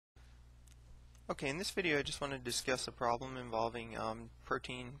Okay, in this video I just want to discuss a problem involving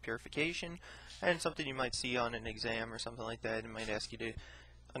protein purification and something you might see on an exam or something like that. It might ask you to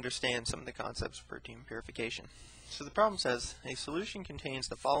understand some of the concepts of protein purification. So the problem says a solution contains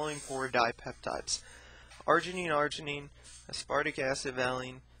the following four dipeptides: arginine, aspartic acid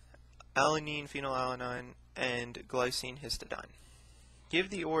valine, alanine phenylalanine, and glycine histidine. Give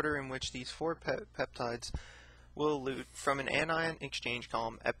the order in which these four peptides will elute from an anion exchange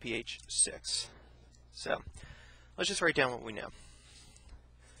column at pH 6. So, let's just write down what we know.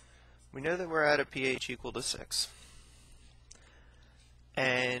 We know that we're at a pH equal to 6.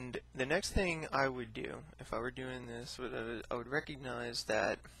 And the next thing I would do, if I were doing this, I would recognize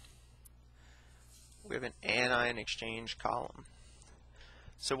that we have an anion exchange column.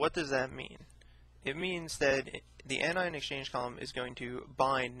 So what does that mean? It means that the anion exchange column is going to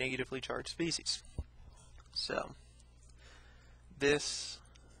bind negatively charged species. So, this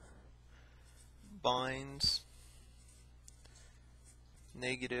binds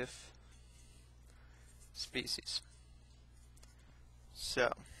negative species.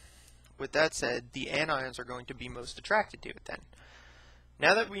 So, with that said, the anions are going to be most attracted to it then.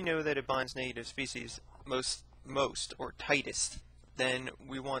 Now that we know that it binds negative species most or tightest, then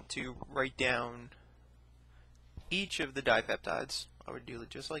we want to write down each of the dipeptides. I would do it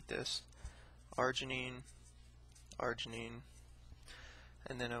just like this: arginine,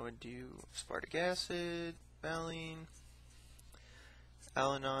 and then I would do aspartic acid, valine,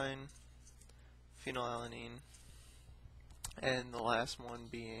 alanine, phenylalanine, and the last one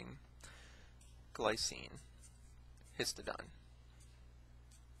being glycine histidine.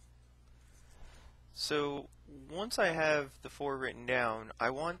 So once I have the four written down,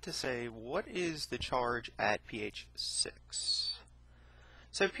 I want to say, what is the charge at pH 6?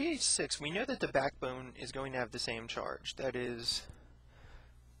 So at pH 6, we know that the backbone is going to have the same charge. That is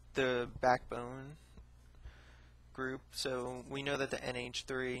the backbone group. So we know that the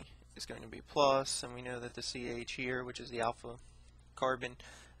NH3 is going to be plus, and we know that the CH here, which is the alpha carbon,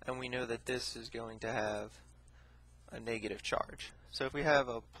 and we know that this is going to have a negative charge. So if we have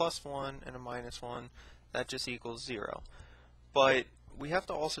a +1 and a -1, that just equals 0. But we have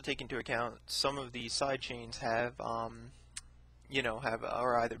to also take into account some of these side chains have are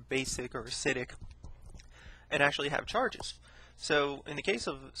either basic or acidic and actually have charges. So in the case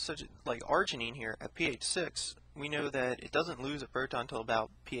of such like arginine here at pH 6, we know that it doesn't lose a proton until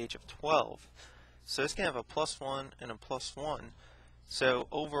about pH of 12. So it's going to have a +1 and a +1. So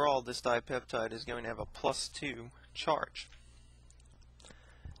overall, this dipeptide is going to have a +2 charge.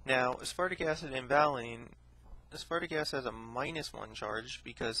 Now, aspartic acid and valine, aspartic acid has a -1 charge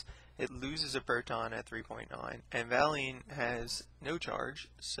because it loses a proton at 3.9, and valine has no charge,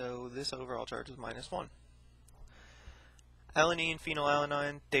 so this overall charge is -1. Alanine,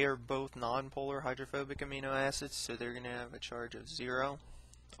 phenylalanine, they are both nonpolar hydrophobic amino acids, so they're going to have a charge of 0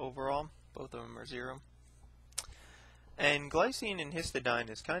 overall. Both of them are 0. And glycine and histidine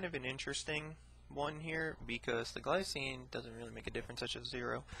is kind of an interesting one here, because the glycine doesn't really make a difference such as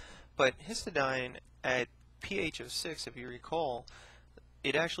 0, but histidine at pH of 6, if you recall,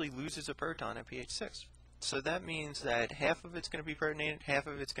 it actually loses a proton at pH 6. So that means that half of it's going to be protonated, half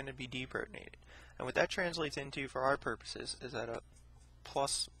of it's going to be deprotonated. And what that translates into for our purposes is at a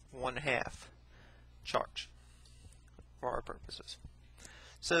 +1/2 charge for our purposes.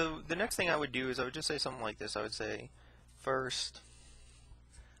 So the next thing I would do is I would just say something like this. I would say first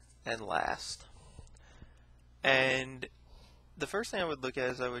and last. And the first thing I would look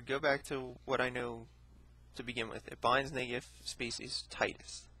at is I would go back to what I know to begin with. It binds negative species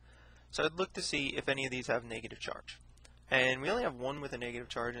tightest. So I'd look to see if any of these have negative charge. And we only have one with a negative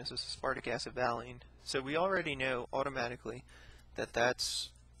charge, and this is aspartic acid valine. So we already know automatically that that's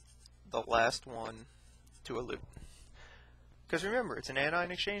the last one to elute. Because remember, it's an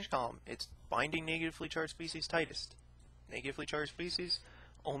anion exchange column. It's binding negatively charged species tightest. Negatively charged species,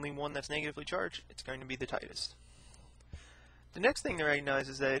 only one that's negatively charged, it's going to be the tightest. The next thing to recognize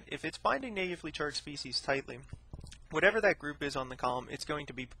is that if it's binding negatively charged species tightly, whatever that group is on the column, it's going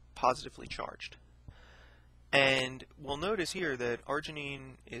to be positively charged. And we'll notice here that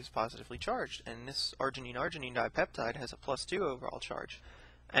arginine is positively charged, and this arginine-arginine dipeptide has a +2 overall charge.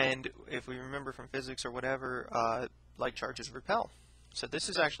 And if we remember from physics or whatever, like charges repel. So this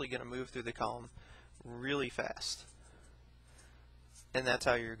is actually going to move through the column really fast. And that's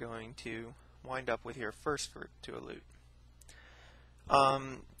how you're going to wind up with your first group to elute.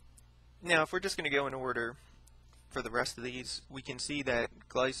 Now, if we're just going to go in order for the rest of these, we can see that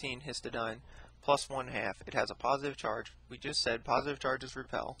glycine histidine +1/2, it has a positive charge. We just said positive charges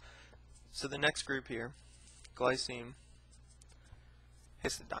repel. So the next group here, glycine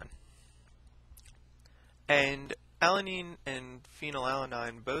histidine. And alanine and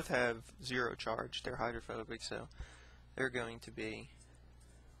phenylalanine both have 0 charge. They're hydrophobic, so they're going to be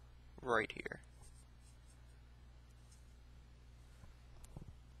right here.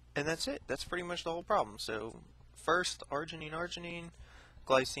 And that's it. That's pretty much the whole problem. So first, arginine, arginine,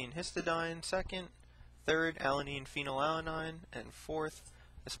 glycine, histidine, second, third, alanine, phenylalanine, and fourth,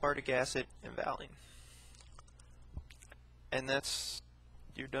 aspartic acid and valine. And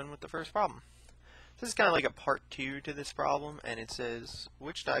you're done with the first problem. This is kind of like a part 2 to this problem, and it says,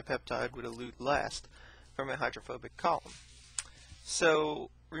 which dipeptide would elute last from a hydrophobic column? So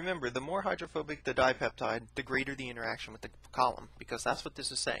remember, the more hydrophobic the dipeptide, the greater the interaction with the column, because that's what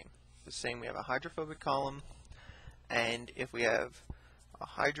this is saying. It's saying we have a hydrophobic column, and if we have a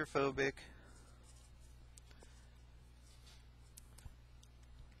hydrophobic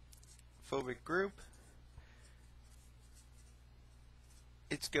group,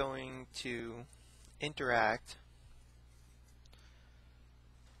 it's going to interact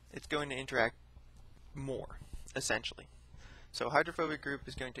more, essentially. So a hydrophobic group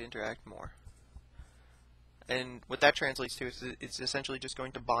is going to interact more. And what that translates to is it's essentially just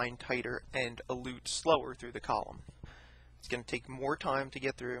going to bind tighter and elute slower through the column. It's going to take more time to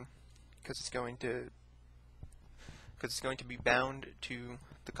get through because it's going to be bound to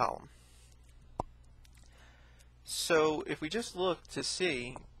the column. So if we just look to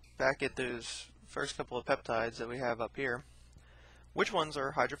see back at those first couple of peptides that we have up here, which ones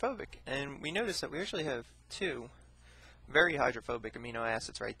are hydrophobic? And we notice that we actually have 2 very hydrophobic amino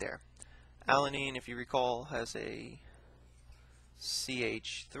acids right there. Alanine, if you recall, has a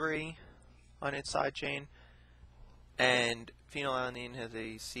CH3 on its side chain, and phenylalanine has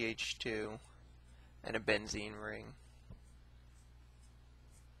a CH2 and a benzene ring.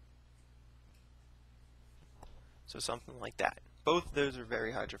 So something like that. Both of those are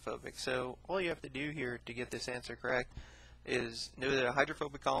very hydrophobic. So all you have to do here to get this answer correct is know that a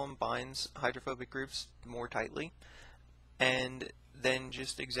hydrophobic column binds hydrophobic groups more tightly, and then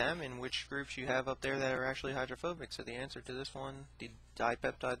just examine which groups you have up there that are actually hydrophobic. So the answer to this one, the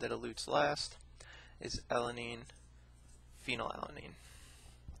dipeptide that elutes last, is alanine phenylalanine.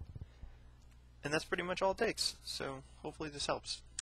 And that's pretty much all it takes. So hopefully this helps.